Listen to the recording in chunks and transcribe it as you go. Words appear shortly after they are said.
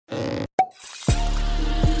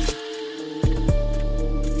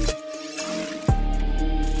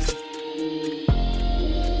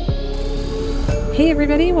Hey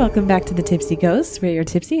everybody, welcome back to the Tipsy Ghosts. We're your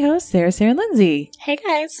tipsy hosts, Sarah, and Lindsay. Hey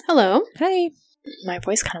guys. Hello. Hi. My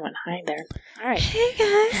voice kind of went high there. All right. Hey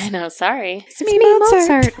guys. I know, sorry. It's me,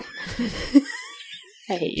 Mozart.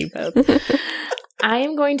 I hate you both. I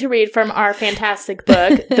am going to read from our fantastic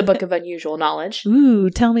book, The Book of Unusual Knowledge.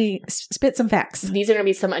 Ooh, tell me, spit some facts. These are going to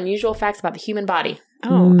be some unusual facts about the human body.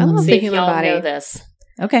 Oh, I love See the if human y'all body. know this.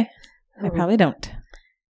 Okay. I Ooh. probably don't.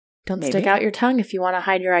 Don't Maybe. stick out your tongue if you want to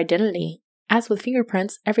hide your identity. As with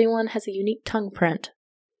fingerprints, everyone has a unique tongue print.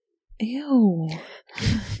 Ew.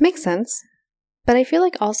 Makes sense. But I feel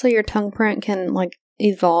like also your tongue print can like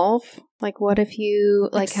evolve. Like what if you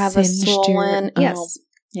like have a singed your- swollen oh,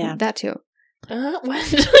 yeah. that too.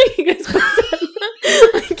 What? You guys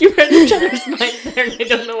like you read each other's minds there and I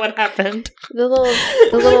don't know what happened. The little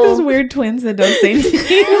Like those weird twins that don't say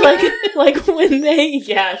anything. like when they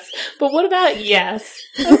yes. But what about yes?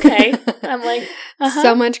 Okay. I'm like,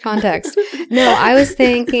 so much context. No, I was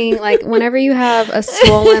thinking like whenever you have a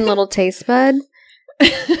swollen little taste bud,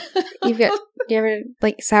 you ever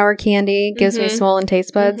like sour candy gives me Mhm. swollen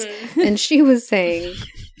taste buds, Mhm. and she was saying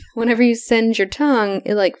whenever you singe your tongue,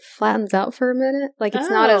 it like flattens out for a minute, like it's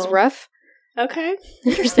not as Oh. rough. Okay.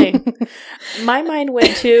 Interesting. My mind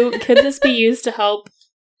went to, could this be used to help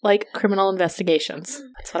like criminal investigations?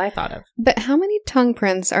 That's what I thought of. But how many tongue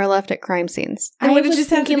prints are left at crime scenes? And I would it was just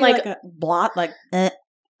have to thinking, be like, like a blot, like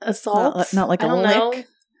Assault? not like I a don't know. lick?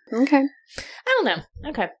 Okay. I don't know.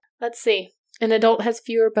 Okay. Let's see. An adult has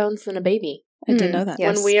fewer bones than a baby. I didn't know that. Yeah.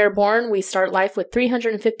 Yes. When we are born, we start life with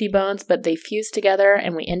 350 bones, but they fuse together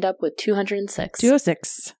and we end up with 206.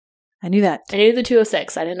 206. I knew that. I knew the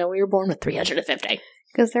 206. I didn't know we were born with 350.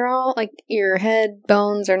 Because they're all like your head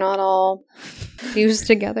bones are not all fused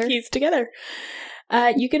together. Fused together.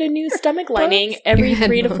 You get a new stomach lining every Your head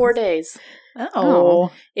 3 to 4 bones. days.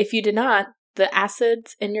 Oh. If you did not, the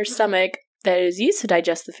acids in your stomach that is used to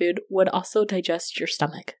digest the food would also digest your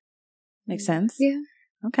stomach. Makes sense. Yeah,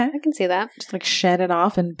 Okay. I can see that. Just like shed it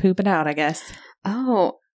off and poop it out, I guess.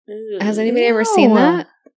 Oh, Ooh. has anybody ever seen that?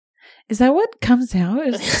 Is that what comes out?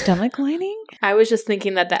 Is stomach lining? I was just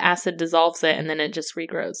thinking that the acid dissolves it and then it just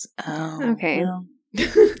regrows. Oh. Okay. well.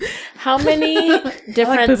 How many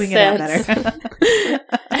different pooping it out scents?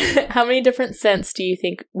 better. How many different scents do you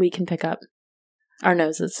think we can pick up? Our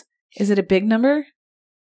noses. Is it a big number?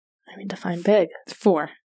 I mean, define big. 4.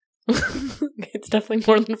 It's definitely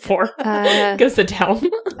more than 4. Go sit down.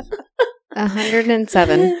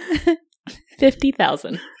 107.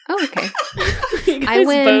 50,000. Oh, okay. You guys I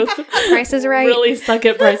win. both Price is Right. really suck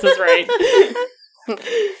at Price is Right.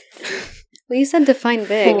 Well, you said define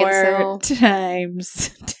big, and 4 so times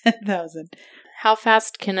 10,000. How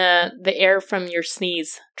fast can the air from your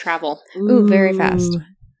sneeze travel? Ooh, very fast. Like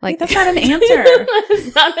like that's not an answer.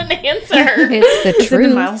 That's not an answer. it's the Is it truth.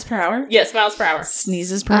 in miles per hour? Yes, miles per hour.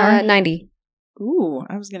 Sneezes per hour? 90. Ooh,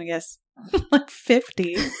 I was gonna guess like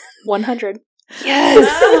 50. 100. Yes,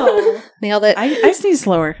 Oh. nailed it. I sneeze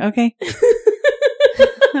slower. Okay,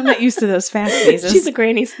 I'm not used to those fast sneezes. She's a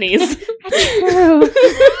granny sneeze. True.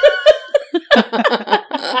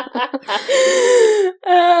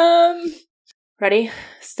 Ready?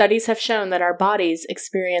 Studies have shown that our bodies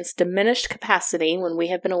experience diminished capacity when we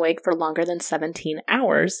have been awake for longer than 17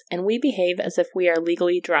 hours, and we behave as if we are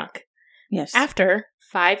legally drunk. Yes. After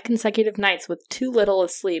 5 consecutive nights with too little of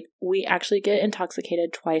sleep, we actually get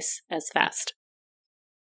intoxicated twice as fast.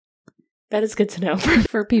 That is good to know.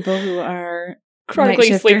 For people who are Chronically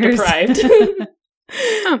night sleep shifters.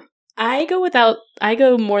 deprived. I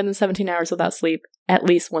go more than 17 hours without sleep at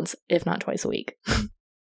least once, if not twice a week.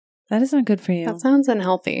 That is not good for you. That sounds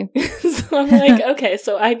unhealthy. So I'm like, okay,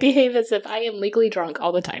 so I behave as if I am legally drunk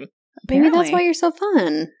all the time. Maybe that's Apparently. why you're so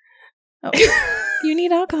fun. Oh. You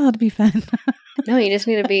need alcohol to be fun. No, you just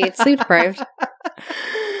need to be sleep deprived.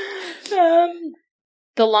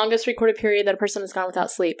 The longest recorded period that a person has gone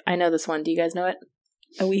without sleep. I know this one. Do you guys know it?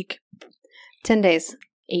 A week. 10 days.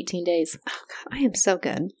 18 days. Oh, God, I am so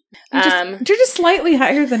good. You're just slightly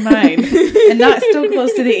higher than mine, and not still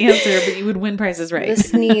close to the answer. But you would win Prices Right. The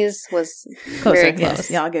sneeze was Closer, very yes.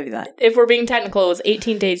 close. Yeah, I'll give you that. If we're being technical, it was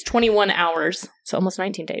 18 days, 21 hours, so almost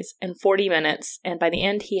 19 days, and 40 minutes. And by the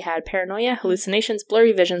end, he had paranoia, hallucinations,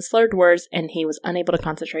 blurry vision, slurred words, and he was unable to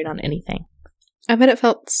concentrate on anything. I bet it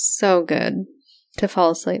felt so good to fall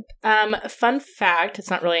asleep. Fun fact, it's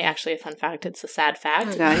not really actually a fun fact, it's a sad fact.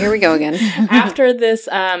 Oh, God, here we go again. After this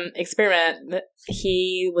experiment,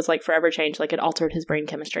 he was like forever changed, like it altered his brain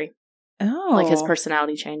chemistry. Oh. Like his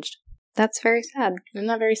personality changed. That's very sad. Isn't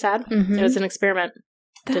that very sad? Mhm. It was an experiment.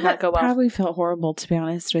 Did That not go well. Probably felt horrible, to be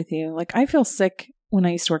honest with you. Like, I feel sick when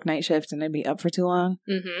I used to work night shift and I'd be up for too long.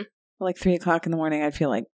 Mm-hmm. like 3 o'clock in the morning, I'd feel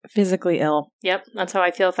like physically ill. Yep, that's how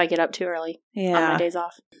I feel if I get up too early on my Yeah. days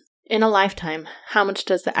off. In a lifetime, how much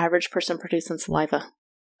does the average person produce in saliva?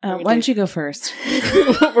 Why don't you go first?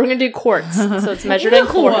 We're going to do quarts. So it's measured in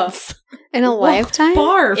quarts. In a lifetime?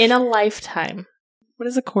 Barf. In a lifetime. What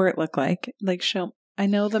does a quart look like? Like, show. I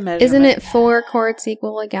know the measurement. Isn't it 4 quarts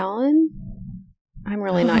equal a gallon? I'm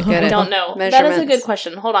really not good I at don't know. That measurements. is a good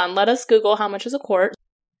question. Hold on. Let us Google how much is a quart.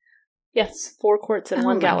 Yes, 4 quarts in Oh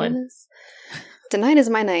 1 my gallon. goodness. Tonight is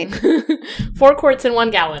my night. 4 quarts in 1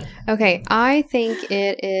 gallon. Okay, I think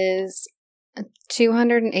it is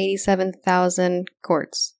 287,000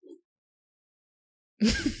 quarts.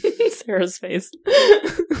 Sarah's face.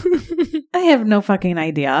 I have no fucking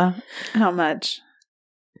idea how much.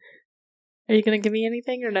 Are you going to give me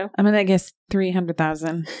anything or no? I'm going to guess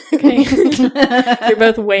 300,000. Okay. You're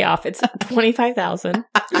both way off. It's 25,000.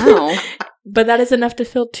 Oh. But that is enough to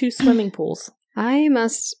fill 2 swimming pools. I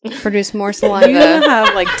must produce more You saliva.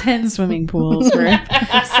 have like 10 swimming pools for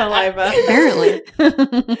saliva. Apparently.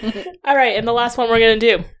 All right, and the last one we're going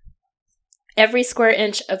to do. Every square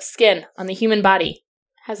inch of skin on the human body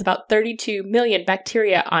has about 32 million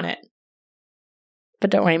bacteria on it. But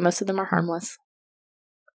don't worry, most of them are harmless.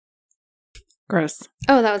 Gross.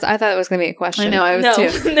 Oh, I thought it was going to be a question. I know, I was No, too.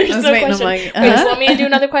 there's I was no waiting, question. I'm like, Wait, just want me to do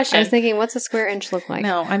another I question. was thinking, what's a square inch look like?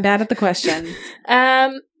 No, I'm bad at the questions.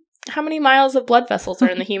 How many miles of blood vessels are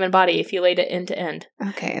in the human body if you laid it end to end?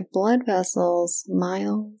 Okay, blood vessels,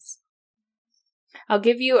 miles. I'll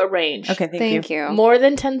give you a range. Okay, thank you. More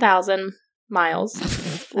than 10,000 miles.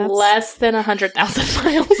 Less than 100,000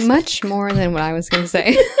 miles. Much more than what I was going to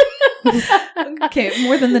say. Okay,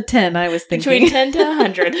 more than the 10 I was thinking. Between 10 to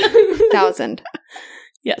 100. 1,000.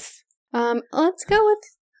 Yes. Let's go with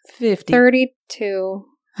 50.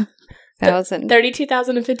 32,000.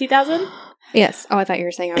 32,000 and 50,000? Yes. Oh, I thought you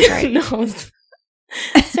were saying I was right. No.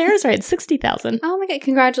 Sarah's right. 60,000. Oh my god!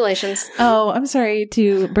 Congratulations. Oh, I'm sorry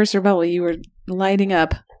to burst your bubble. You were lighting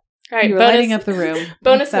up. All right, You were lighting up the room.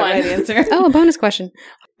 bonus That's that one. right answer. Oh, a bonus question.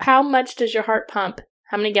 How much does your heart pump?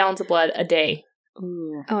 How many gallons of blood a day?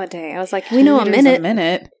 Ooh. Oh, a day. I was like, we know a Liters minute. A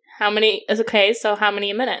minute. How many is okay, so how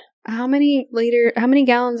many a minute? How many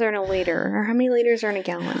gallons are in a liter? Or how many liters are in a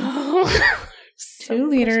gallon? 2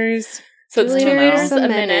 liters. So it's 2 2 liters liters a a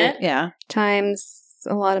minute. minute. Yeah. Times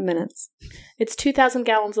a lot of minutes. It's 2,000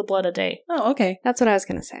 gallons of blood a day. Oh, okay. That's what I was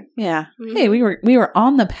going to say. Yeah. Mhm. Hey, we were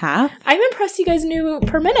on the path. I'm impressed you guys knew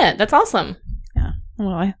per minute. That's awesome.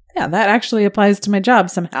 Well, yeah, that actually applies to my job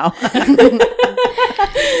somehow.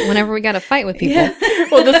 Whenever we got to fight with people. Yeah.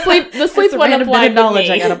 Well, the sleep That's one a random bit applied of knowledge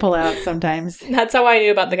to I me. gotta pull out sometimes. That's how I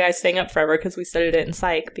knew about the guy staying up forever, because we studied it in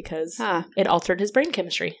psych, because Ah, it altered his brain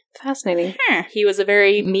chemistry. fascinating. He was a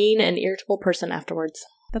very mean and irritable person afterwards.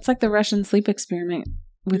 That's like the Russian sleep experiment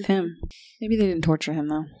with him. Maybe they didn't torture him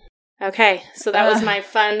though. Okay, so that was my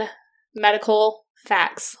fun medical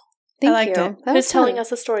facts. Thank liked you. it. That Who's was telling fun.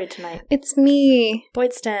 us a story tonight? It's me.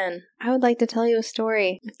 Boydston. I would like to tell you a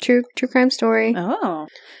story. True crime story. Oh.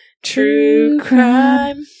 True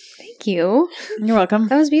crime. Thank you. You're welcome.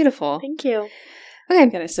 That was beautiful. Thank you. Okay.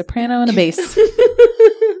 Got a soprano and a bass.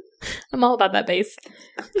 I'm all about that bass.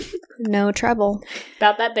 No trouble.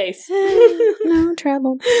 About that bass. No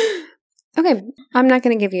trouble. Okay. I'm not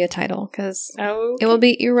going to give you a title because Oh, it will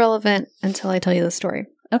be irrelevant until I tell you the story.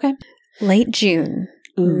 Okay. Late June,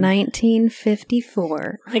 Ooh.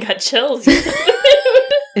 1954. I got chills.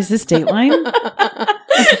 Is this Dateline?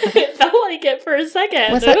 It felt like it for a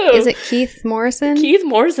second. What's that? Ooh. Is it Keith Morrison? Keith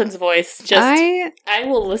Morrison's voice? I I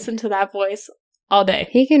will listen to that voice all day.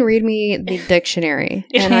 He can read me the dictionary,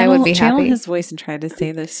 Yeah, and I would be Channel happy. his voice and try to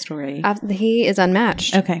say this story. He is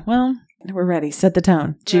unmatched. Okay, well, we're ready. Set the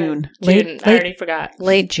tone. June. June. Late- I already forgot.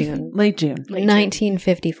 Late June, Late June. Late June.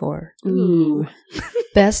 1954. Ooh.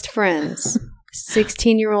 Best friends: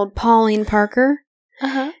 16-year-old Pauline Parker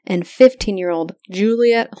Uh-huh. and 15-year-old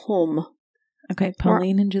Juliet Holm Okay,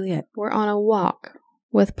 Pauline and Juliet. were on a walk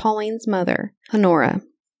with Pauline's mother, Honora,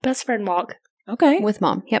 Best friend walk. Okay, with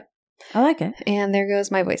mom. Yep. I like it. And there goes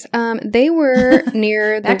my voice. They were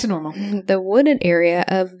near Back to the, normal. the wooded area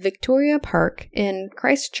of Victoria Park in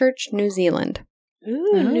Christchurch, New Zealand.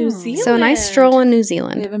 Ooh, Oh. New Zealand. So a nice stroll in New We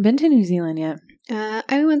Zealand. haven't been to New Zealand yet.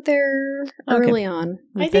 I went there early on.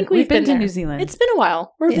 I think we've been to there. New Zealand. It's been a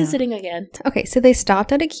while. We're Yeah. visiting again. Okay, so they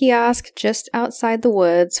stopped at a kiosk just outside the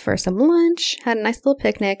woods for some lunch, had a nice little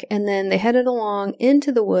picnic, and then they headed along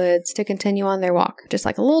into the woods to continue on their walk. Just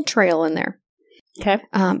like a little trail in there. Okay.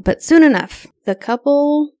 But soon enough, the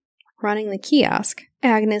couple running the kiosk,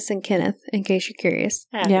 Agnes and Kenneth, in case you're curious,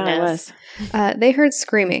 Yeah, I was. they heard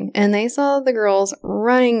screaming and they saw the girls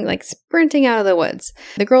running, like sprinting out of the woods.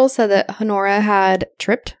 The girls said that Honora had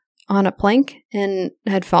tripped on a plank and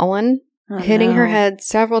had fallen, Oh, hitting her no. head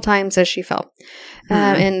several times as she fell.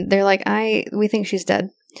 And they're like, we think she's dead.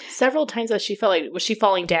 Several times as she fell. Like, was she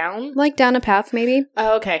falling down? Like down a path, maybe.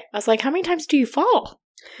 Oh, okay. I was like, how many times do you fall?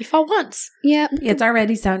 You fall once. Yeah. It's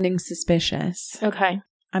already sounding suspicious. Okay.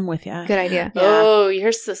 I'm with you. Good idea. Yeah. Oh,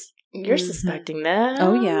 you're Mhm. suspecting that.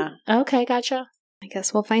 Oh, yeah. Okay, gotcha. I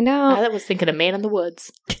guess we'll find out. I was thinking a man in the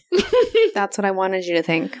woods. That's what I wanted you to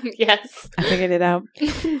think. Yes. I figured it out.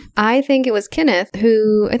 I think it was Kenneth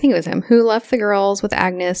who left the girls with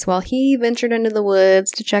Agnes while he ventured into the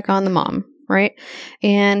woods to check on the mom, right?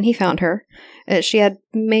 And he found her. She had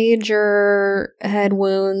major head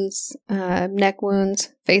wounds, neck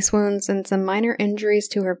wounds, face wounds, and some minor injuries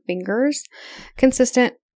to her fingers,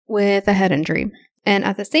 consistent with a head injury. And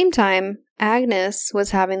at the same time, Agnes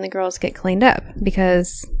was having the girls get cleaned up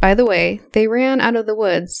because, by the way, they ran out of the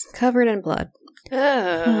woods covered in blood.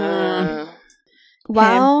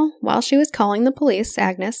 While she was calling the police,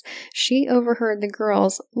 Agnes, she overheard the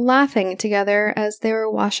girls laughing together as they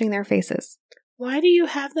were washing their faces. Why do you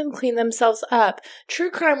have them clean themselves up? True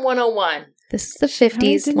Crime 101. This is the I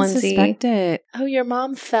 50s, didn't Lindsay. suspect it. Oh, your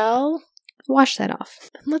mom fell? Wash that off.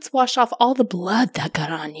 Let's wash off all the blood that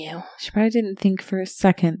got on you. She probably didn't think for a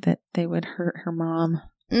second that they would hurt her mom.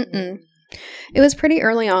 Mm-mm. It was pretty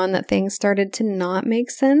early on that things started to not make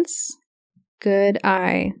sense. Good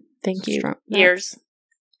eye. Thank you. Strong- Ears.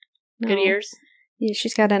 No. Good ears. Yeah,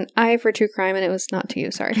 she's got an eye for true crime, and it was not to you.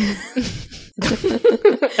 Sorry.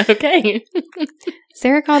 Okay.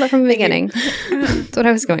 Sarah called it from the beginning. That's what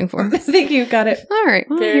I was going for. I think you got it. All right.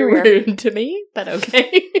 Well, Very here we are. rude to me, but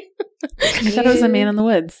okay. I thought it was a man in the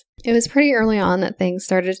woods. It was pretty early on that things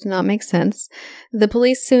started to not make sense. The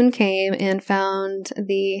police soon came and found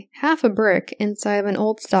the half a brick inside of an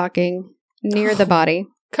old stocking near the body.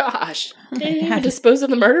 Gosh. Didn't Yeah. even dispose of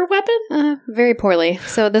the murder weapon? Very poorly.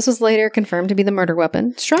 So this was later confirmed to be the murder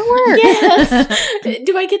weapon. Strong work. Yes.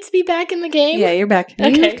 Do I get to be back in the game? Yeah, you're back. Okay.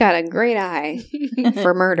 You've got a great eye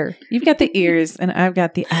for murder. You've got the ears, and I've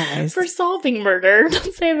got the eyes. For solving murder.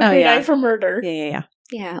 Don't say I have a Oh, great yeah. eye for murder. Yeah.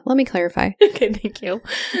 Yeah, let me clarify. Okay, thank you.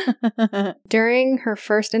 During her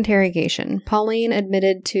first interrogation, Pauline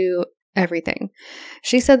admitted to everything.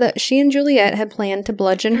 She said that she and Juliet had planned to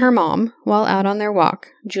bludgeon her mom while out on their walk.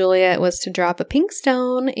 Juliet was to drop a pink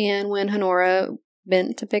stone, and when Honora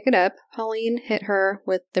bent to pick it up, Pauline hit her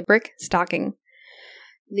with the brick stocking.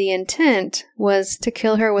 The intent was to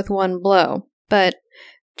kill her with one blow, but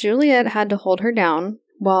Juliet had to hold her down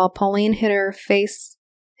while Pauline hit her face,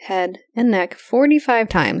 head, and neck 45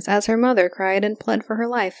 times as her mother cried and pled for her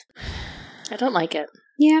life. I don't like it.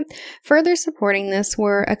 Yeah. Further supporting this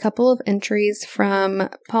were a couple of entries from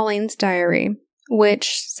Pauline's diary,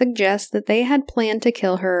 which suggests that they had planned to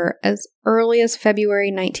kill her as early as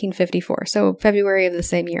February 1954, so February of the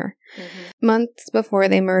same year. Mm-hmm. Months before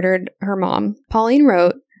they murdered her mom, Pauline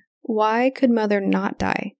wrote, "Why could mother not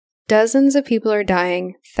die? Dozens of people are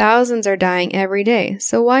dying, thousands are dying every day,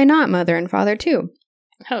 so why not mother and father too?"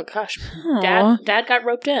 Oh, gosh. Aw. Dad got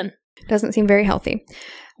roped in. Doesn't seem very healthy.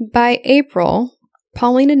 By April,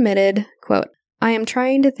 Pauline admitted, quote, "I am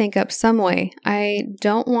trying to think up some way. I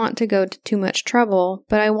don't want to go to too much trouble,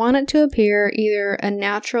 but I want it to appear either a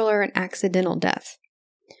natural or an accidental death."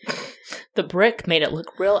 The brick made it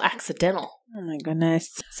look real accidental. Oh my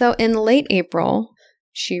goodness. So in late April,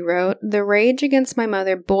 she wrote, "The rage against my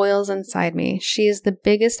mother boils inside me. She is the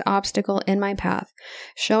biggest obstacle in my path,"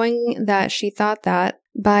 showing that she thought that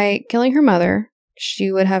by killing her mother,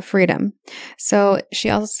 she would have freedom. So she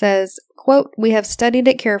also says, quote, "We have studied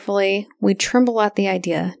it carefully. We tremble at the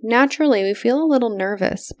idea. Naturally, we feel a little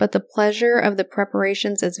nervous, but the pleasure of the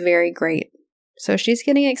preparations is very great." So she's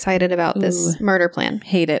getting excited about this Ooh. murder plan.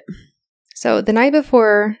 Hate it. So the night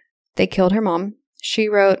before they killed her mom, she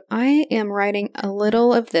wrote, "I am writing a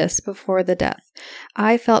little of this before the death.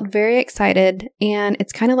 I felt very excited, and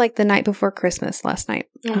it's kind of like the night before Christmas last night."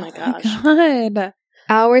 Oh my gosh. God.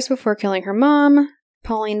 Hours before killing her mom,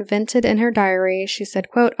 Pauline vented in her diary. She said,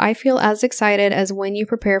 quote, "I feel as excited as when you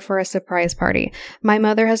prepare for a surprise party. My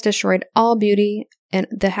mother has destroyed all beauty, and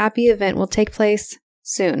the happy event will take place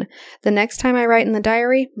soon. The next time I write in the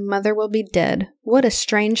diary, mother will be dead. What a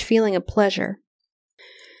strange feeling of pleasure."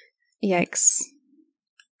 Yikes.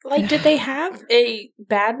 Like, did they have a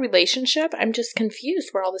bad relationship? I'm just confused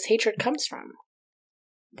where all this hatred comes from.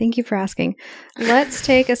 Thank you for asking. Let's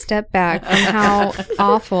take a step back from how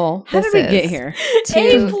awful How this did we is. get here?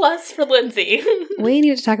 A+ for Lindsay. We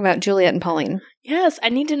need to talk about Juliet and Pauline. Yes, I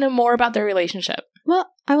need to know more about their relationship. Well,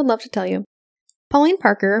 I would love to tell you. Pauline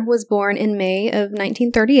Parker was born in May of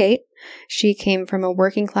 1938. She came from a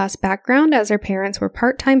working class background as her parents were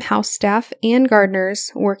part-time house staff and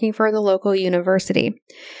gardeners working for the local university.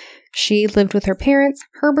 She lived with her parents,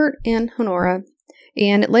 Herbert and Honora,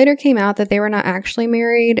 and it later came out that they were not actually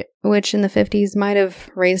married, which in the 50s might have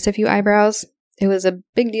raised a few eyebrows. It was a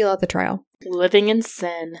big deal at the trial. Living in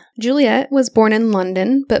sin. Juliet was born in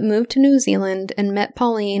London, but moved to New Zealand and met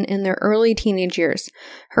Pauline in their early teenage years.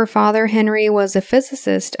 Her father, Henry, was a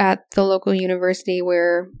physicist at the local university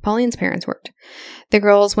where Pauline's parents worked. The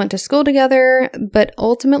girls went to school together, but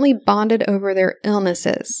ultimately bonded over their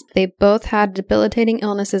illnesses. They both had debilitating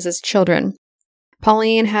illnesses as children.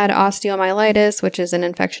 Pauline had osteomyelitis, which is an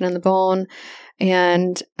infection in the bone,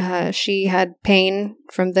 and she had pain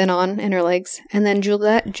from then on in her legs. And then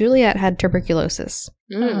Juliet had tuberculosis.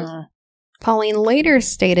 Pauline later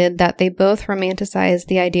stated that they both romanticized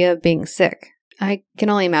the idea of being sick. I can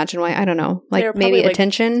only imagine why. I don't know. Like maybe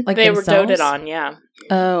attention? Like they themselves? were doted on, yeah.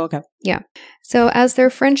 Oh, okay. Yeah. So as their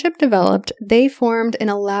friendship developed, they formed an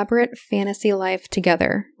elaborate fantasy life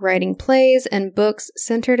together, writing plays and books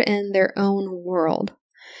centered in their own world.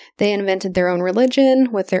 They invented their own religion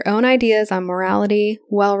with their own ideas on morality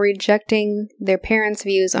while rejecting their parents'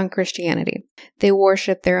 views on Christianity. They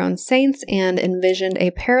worshipped their own saints and envisioned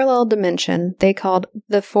a parallel dimension they called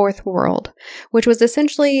the Fourth World, which was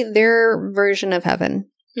essentially their version of heaven.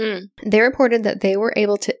 They reported that they were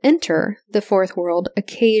able to enter the Fourth World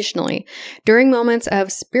occasionally during moments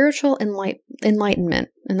of spiritual enlightenment,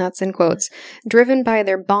 and that's in quotes, driven by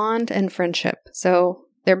their bond and friendship. So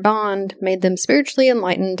their bond made them spiritually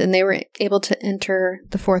enlightened, and they were able to enter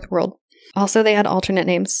the Fourth World. Also, they had alternate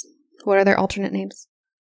names. What are their alternate names?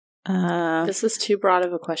 This is too broad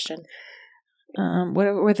of a question. What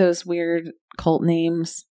were those weird cult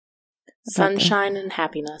names? Sunshine and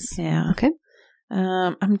Happiness. Yeah. Okay.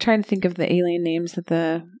 I'm trying to think of the alien names that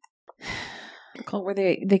the cult where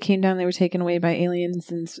they came down. They were taken away by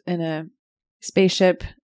aliens in a spaceship,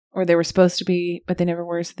 or they were supposed to be, but they never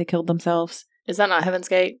were, so they killed themselves. Is that not Heaven's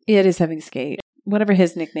Gate? Yeah, it is Heaven's Gate. Whatever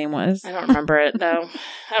his nickname was. I don't remember it, though.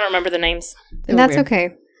 I don't remember the names. They were That's weird. okay.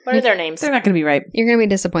 What are their names? They're not going to be right. You're going to be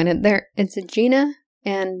disappointed. It's Gina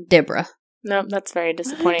and Deborah. No, that's very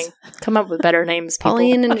disappointing. Come up with better names, people.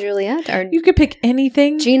 Pauline and Juliet are You could pick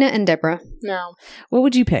anything. Gina and Deborah. No. What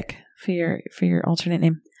would you pick for your alternate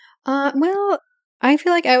name? Well, I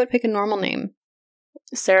feel like I would pick a normal name.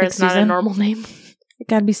 Sarah's Like not a Susan? normal name. It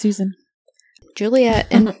gotta be Susan. Juliet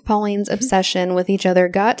and Pauline's obsession with each other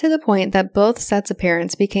got to the point that both sets of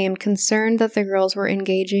parents became concerned that the girls were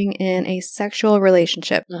engaging in a sexual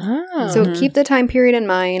relationship. Oh. So Mhm. keep the time period in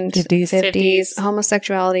mind. 50s. 50s.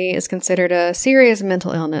 Homosexuality is considered a serious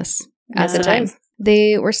mental illness at the Yeah. time.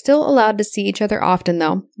 They were still allowed to see each other often,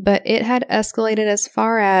 though, but it had escalated as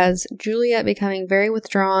far as Juliet becoming very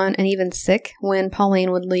withdrawn and even sick when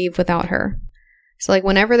Pauline would leave without her. So, like,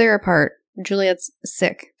 whenever they're apart, Juliet's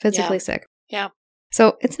sick, physically sick. Yeah.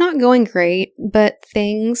 So it's not going great, but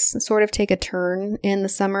things sort of take a turn in the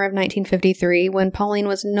summer of 1953 when Pauline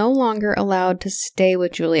was no longer allowed to stay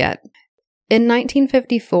with Juliet. In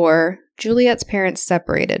 1954, Juliet's parents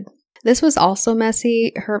separated. This was also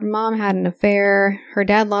messy. Her mom had an affair. Her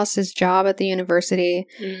dad lost his job at the university.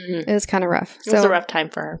 Mhm. It was kind of rough. It was a rough time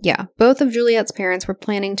for her. Yeah, both of Juliet's parents were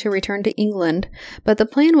planning to return to England, but the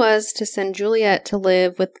plan was to send Juliet to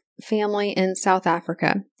live with family in South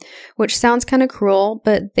Africa, which sounds kind of cruel,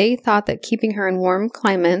 but they thought that keeping her in warm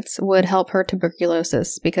climates would help her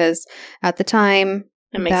tuberculosis because at the time,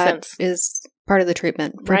 It makes that sense. is part of the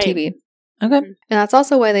treatment for Right. TB. Okay. And that's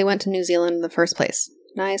also why they went to New Zealand in the first place.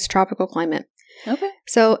 Nice tropical climate. Okay.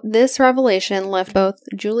 So this revelation left both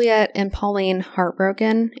Juliet and Pauline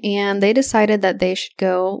heartbroken, and they decided that they should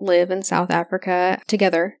go live in South Africa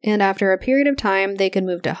together. And after a period of time, they could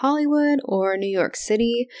move to Hollywood or New York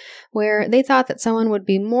City, where they thought that someone would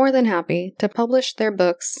be more than happy to publish their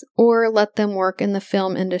books or let them work in the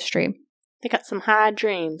film industry. They got some high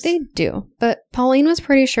dreams. They do, but Pauline was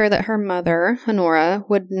pretty sure that her mother, Honora,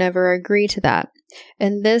 would never agree to that.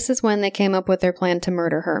 And this is when they came up with their plan to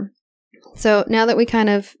murder her. So now that we kind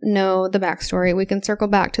of know the backstory, we can circle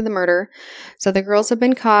back to the murder. So the girls have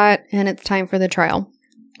been caught, and it's time for the trial.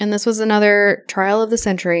 And this was another trial of the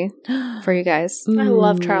century for you guys. I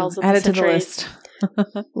love trials of the Add it to the century. list.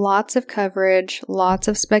 Lots of coverage, lots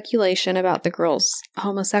of speculation about the girls'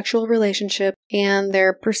 homosexual relationship and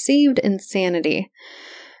their perceived insanity.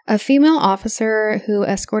 A female officer who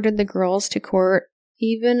escorted the girls to court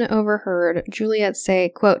even overheard Juliet say,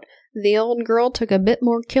 quote, "The old girl took a bit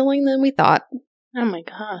more killing than we thought." Oh my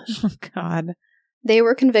gosh. Oh, God. They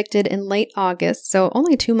were convicted in late August, so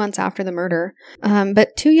only 2 months after the murder,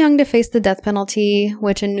 but too young to face the death penalty,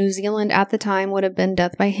 which in New Zealand at the time would have been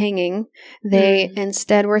death by hanging. They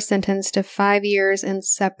instead were sentenced to 5 years in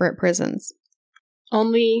separate prisons.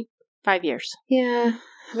 Only 5 years. Yeah,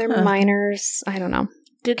 they're minors. I don't know.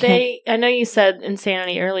 Did they, I know you said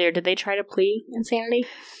insanity earlier, did they try to plead insanity?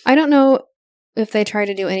 I don't know if they tried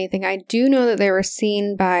to do anything. I do know that they were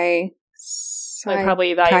seen by Like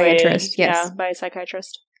probably evaluated. psychiatrist, yes. Yeah, by a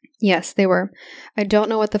psychiatrist. Yes, they were. I don't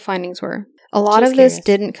know what the findings were. A lot Just of this curious.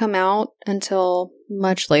 didn't come out until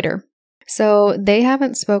much later. So they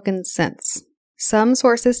haven't spoken since. Some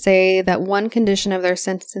sources say that one condition of their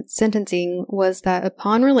sentencing was that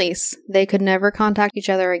upon release, they could never contact each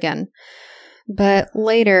other again. But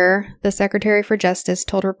later, the Secretary for Justice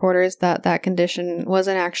told reporters that that condition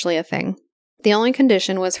wasn't actually a thing. The only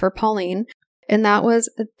condition was for Pauline, and that was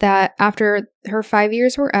that after her 5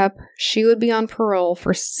 years were up, she would be on parole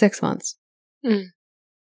for 6 months. It's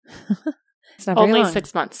not very Only long.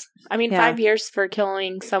 6 months. I mean, Yeah. 5 years for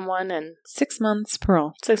killing someone and 6 months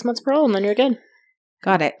parole. 6 months parole, and then you're good.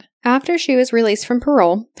 Got it. After she was released from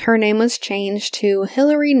parole, her name was changed to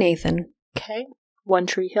Hillary Nathan. Okay. One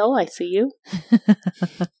Tree Hill, I see you.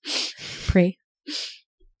 Pre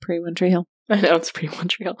One Tree Hill. I know, it's pretty One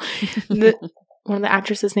Tree Hill. One of the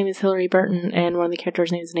actresses' name is Hillary Burton, and one of the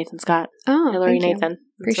characters' name is Nathan Scott. Oh, Hillary thank you. Nathan.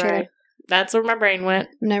 Appreciate it. That's where my brain went.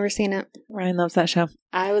 Never seen it. Ryan loves that show.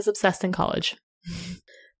 I was obsessed in college.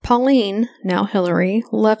 Pauline, now Hillary,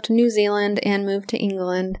 left New Zealand and moved to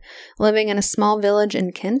England, living in a small village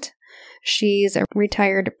in Kent. She's a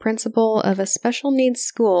retired principal of a special needs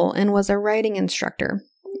school and was a writing instructor.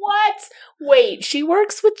 What? Wait, she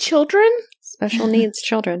works with children? Special needs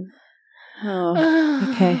children. Oh,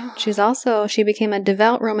 okay. She became a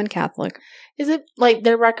devout Roman Catholic. Is it like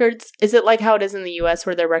their records? Is it like how it is in the U.S.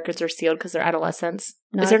 where their records are sealed because they're adolescents?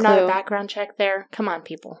 Not is there a not a clue. background check there? Come on,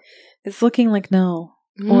 people. It's looking like no.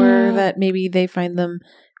 Or that maybe they find them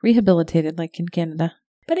rehabilitated like in Canada.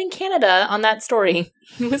 But in Canada, on that story,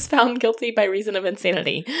 he was found guilty by reason of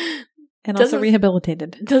insanity. And also Doesn't-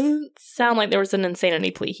 rehabilitated. Doesn't sound like there was an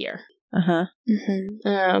insanity plea here. Uh-huh. Mm-hmm.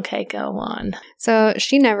 Okay, go on. So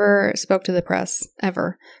she never spoke to the press,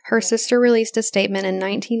 ever. Her sister released a statement in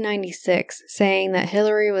 1996 saying that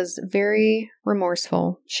Hillary was very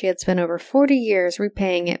remorseful. She had spent over 40 years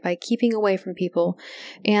repaying it by keeping away from people.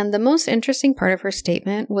 And the most interesting part of her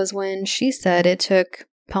statement was when she said it took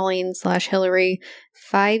Pauline/Hillary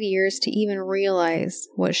 5 years to even realize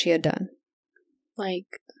what she had done. Like,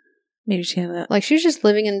 Maybe she had that. Like, she was just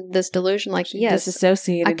living in this delusion, like, yes,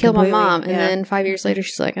 Disassociated. I killed completely. my mom. And Yeah. then 5 years later,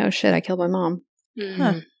 she's like, oh shit, I killed my mom.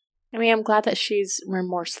 Huh. I mean, I'm glad that she's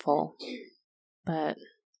remorseful, but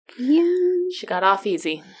Yeah. she got off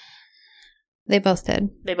easy. They both did.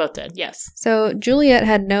 They both did, yes. So Juliet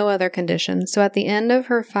had no other conditions. So at the end of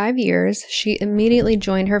her 5 years, she immediately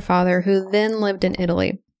joined her father, who then lived in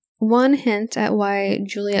Italy. One hint at why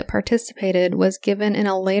Juliet participated was given in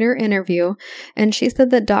a later interview, and she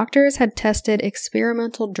said that doctors had tested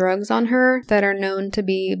experimental drugs on her that are known to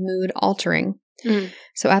be mood altering.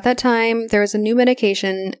 So at that time, there was a new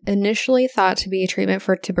medication initially thought to be a treatment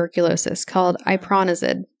for tuberculosis called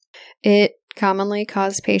Ipronizid. It commonly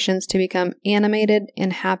caused patients to become animated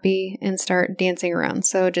and happy and start dancing around.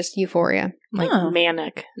 So just euphoria. Like Oh.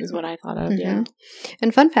 manic is what I thought of, yeah.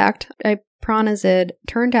 And fun fact, Ipronizid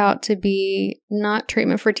turned out to be not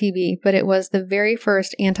treatment for TB, but it was the very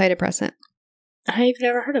first antidepressant. I've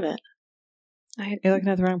never heard of it. You're looking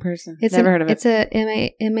at the wrong person. It's Never heard of it. It's a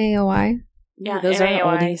MAOI, Yeah, those are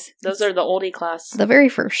MAOI. oldies. Those are the oldie class. the very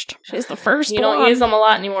first. She's the first You don't use them a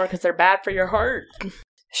lot anymore because they're bad for your heart.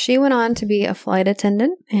 She went on to be a flight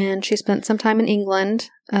attendant, and she spent some time in England,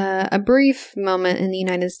 a brief moment in the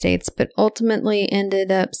United States, but ultimately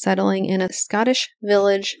ended up settling in a Scottish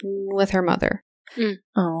village with her mother.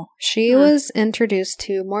 Oh. She was introduced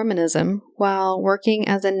to Mormonism while working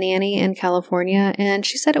as a nanny in California, and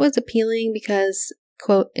she said it was appealing because,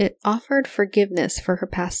 quote, it offered forgiveness for her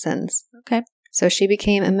past sins. Okay. So she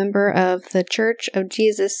became a member of the Church of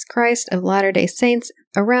Jesus Christ of Latter-day Saints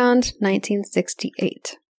around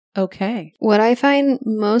 1968. Okay. What I find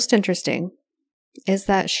most interesting is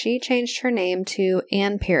that she changed her name to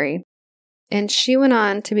Anne Perry, and she went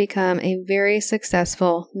on to become a very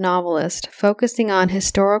successful novelist focusing on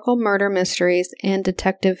historical murder mysteries and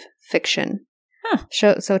detective fiction. Huh.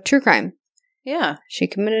 So true crime. Yeah. She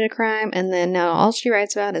committed a crime, and then now all she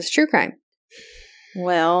writes about is true crime.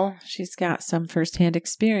 Well, she's got some firsthand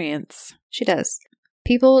experience. She does.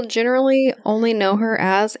 People generally only know her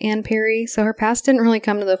as Anne Perry, so her past didn't really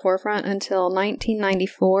come to the forefront until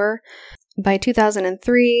 1994. By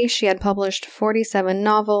 2003, she had published 47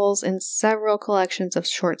 novels and several collections of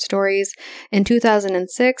short stories. In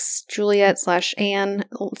 2006, Juliet/Anne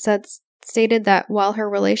stated that while her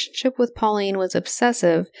relationship with Pauline was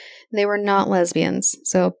obsessive, they were not lesbians.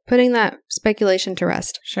 So putting that speculation to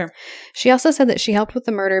rest. Sure. She also said that she helped with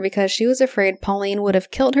the murder because she was afraid Pauline would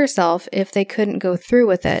have killed herself if they couldn't go through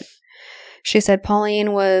with it. She said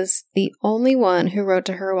Pauline was the only one who wrote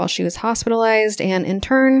to her while she was hospitalized and, in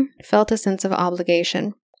turn, felt a sense of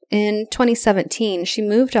obligation. In 2017, she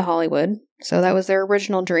moved to Hollywood, so that was their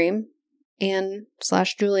original dream.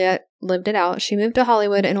 Anne/Juliet lived it out. She moved to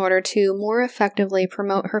Hollywood in order to more effectively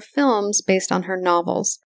promote her films based on her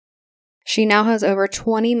novels. She now has over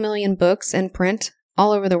 20 million books in print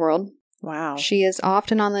all over the world. Wow. She is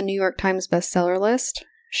often on the New York Times bestseller list.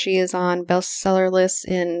 She is on bestseller lists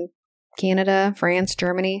in Canada, France,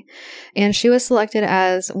 Germany, and she was selected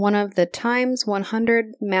as one of the Times 100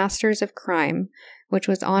 Masters of Crime, which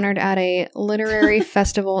was honored at a literary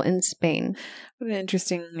festival in Spain. What an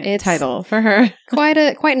interesting title for her. Quite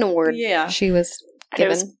an award. Yeah. She was given. I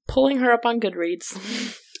was pulling her up on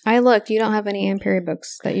Goodreads. I looked. You don't have any Anne Perry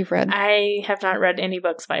books that you've read. I have not read any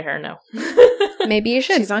books by her, no. Maybe you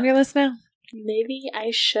should. She's on your list now? Maybe I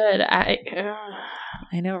should. I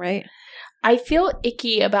know, right? I feel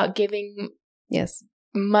icky about giving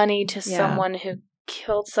money to someone who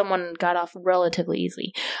killed someone and got off relatively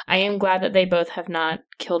easily. I am glad that they both have not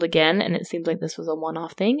killed again, and it seems like this was a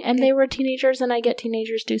one-off thing, and they were teenagers, and I get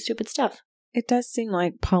teenagers do stupid stuff. It does seem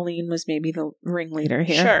like Pauline was maybe the ringleader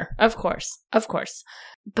here. Sure, of course.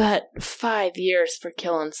 But 5 years for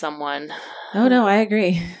killing someone. Oh, no, I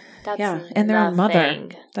agree. That's and their own mother.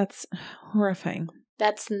 nothing. That's horrifying.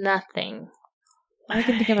 That's nothing. All I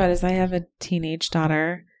can think about is I have a teenage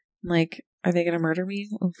daughter. Like, are they going to murder me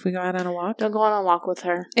if we go out on a walk? Don't go on a walk with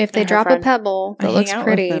her. If they drop a pebble that looks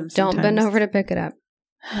pretty, don't bend sometimes. over to pick it up.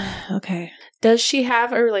 Okay. Does she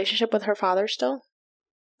have a relationship with her father still?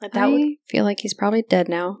 Like that I feel like he's probably dead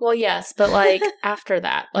now. Well, yes, but like after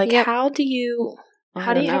that, like how do you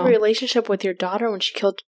have a relationship with your daughter when she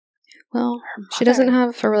killed? Well, she doesn't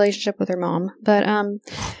have a relationship with her mom, but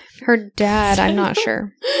her dad, I'm not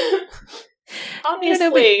sure.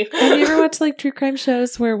 Obviously. Have you ever watched like true crime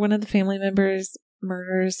shows where one of the family members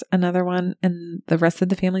murders another one and the rest of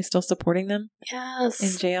the family still supporting them? Yes.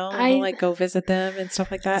 In jail, and they'll like go visit them and stuff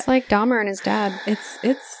like that. It's like Dahmer and his dad.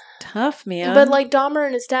 It's tough, man. But like Dahmer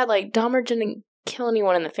and his dad, like Dahmer didn't kill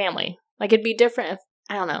anyone in the family. Like it'd be different if,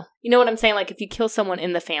 I don't know. You know what I'm saying? Like if you kill someone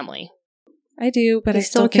in the family. I do, but he I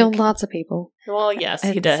still killed lots of people. Well, yes,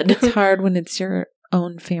 he did. It's hard when it's your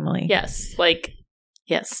own family. Yes,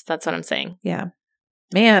 that's what I'm saying. Yeah.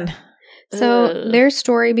 Man. So their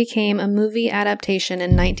story became a movie adaptation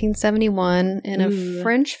in 1971 in a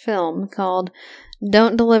French film called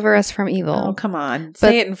Don't Deliver Us from Evil. Oh, come on.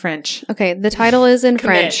 Say it in French. Okay, the title is in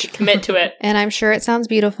French. Commit to it. And I'm sure it sounds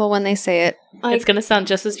beautiful when they say it. It's going to sound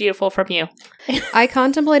just as beautiful from you. I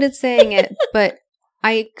contemplated saying it, but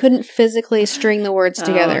I couldn't physically string the words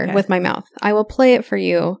together with my mouth. I will play it for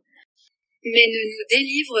you. Mais ne nous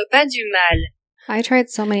délivre pas du mal. I tried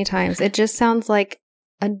so many times. It just sounds like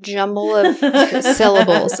a jumble of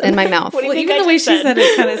syllables in my mouth. Well, even the way she said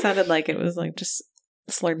it kind of sounded like it was like just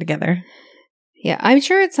slurred together. Yeah, I'm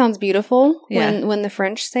sure it sounds beautiful when the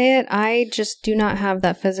French say it. I just do not have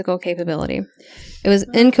that physical capability. It was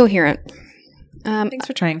incoherent. Thanks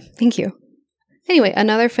for trying. Thank you. Anyway,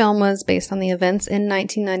 another film was based on the events in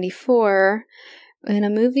 1994 in a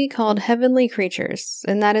movie called Heavenly Creatures,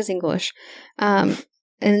 and that is English.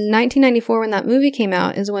 In 1994, when that movie came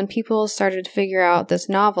out, is when people started to figure out this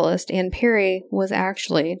novelist, Anne Perry, was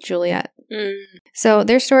actually Juliet. So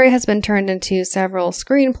their story has been turned into several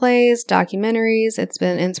screenplays, documentaries. It's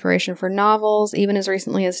been inspiration for novels, even as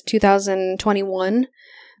recently as 2021.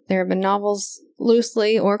 There have been novels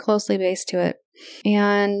loosely or closely based to it.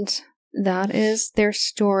 And that is their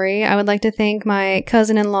story. I would like to thank my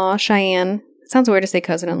cousin-in-law, Cheyenne. It sounds weird to say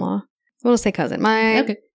cousin-in-law. We'll just say cousin.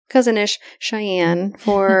 My cousin-ish Cheyenne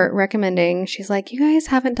for recommending. She's like, you guys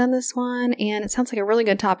haven't done this one, and it sounds like a really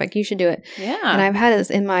good topic. You should do it. Yeah. And I've had this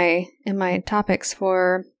in my topics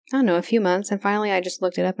for, I don't know, a few months, and finally I just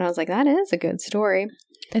looked it up and I was like, that is a good story.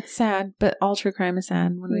 It's sad, but all true crime is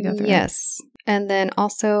sad when we go through it. Yes. And then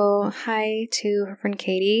also hi to her friend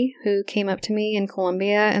Katie, who came up to me in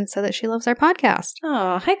Colombia and said that she loves our podcast.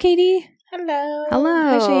 Oh, hi, Katie. Hello.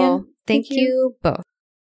 Hello. Hi, Cheyenne. Thank you both.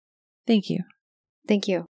 Thank you. Thank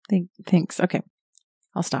you. Thanks. Okay.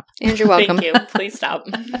 I'll stop. And you're welcome. Thank you. Please stop.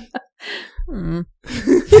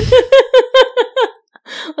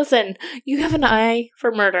 Listen, you have an eye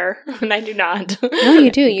for murder, and I do not. No, you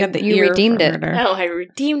do. got the You ear redeemed for it. murder. No, I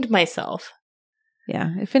redeemed myself. Yeah,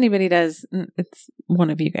 if anybody does, it's one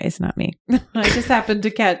of you guys, not me. I just happened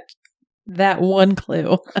to catch that one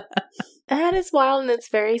clue. That is wild, and it's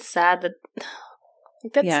very sad that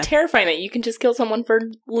that's Yeah. terrifying that you can just kill someone for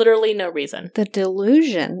literally no reason. The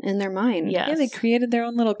delusion in their mind. Yes. Yeah, they created their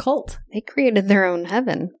own little cult. They created their own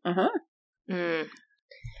heaven. Uh-huh. Mm.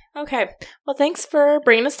 Okay. Well, thanks for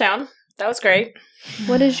bringing us down. That was great.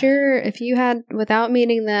 What is your, if you had, without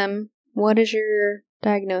meeting them, what is your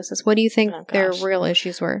diagnosis? What do you think Oh, their gosh. real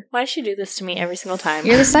issues were? Why does she do this to me every single time?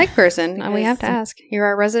 You're the psych person, and we have to Because- ask. You're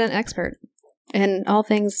our resident expert in all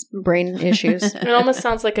things brain issues. It almost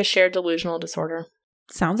sounds like a shared delusional disorder.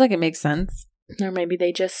 Sounds like it makes sense. Or maybe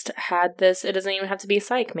they just had this. It doesn't even have to be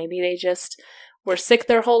psych. Maybe they just were sick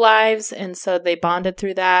their whole lives, and so they bonded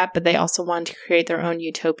through that, but they also wanted to create their own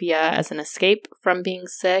utopia as an escape from being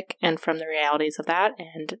sick and from the realities of that,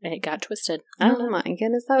 and it got twisted. I don't Oh know. my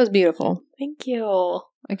goodness, that was beautiful. Thank you.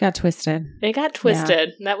 It got twisted. It got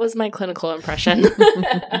twisted. That was my clinical impression.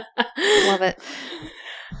 Love it.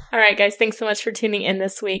 All right, guys, thanks so much for tuning in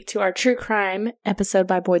this week to our true crime episode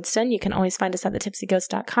by Boydston. You can always find us at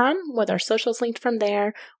thetipsyghost.com with our socials linked from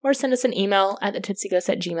there, or send us an email at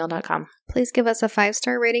thetipsyghost@gmail.com. Please give us a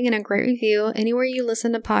 5-star rating and a great review anywhere you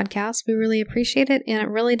listen to podcasts. We really appreciate it, and it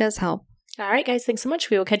really does help. All right, guys, thanks so much.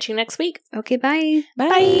 We will catch you next week. Okay, bye.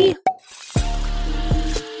 Bye.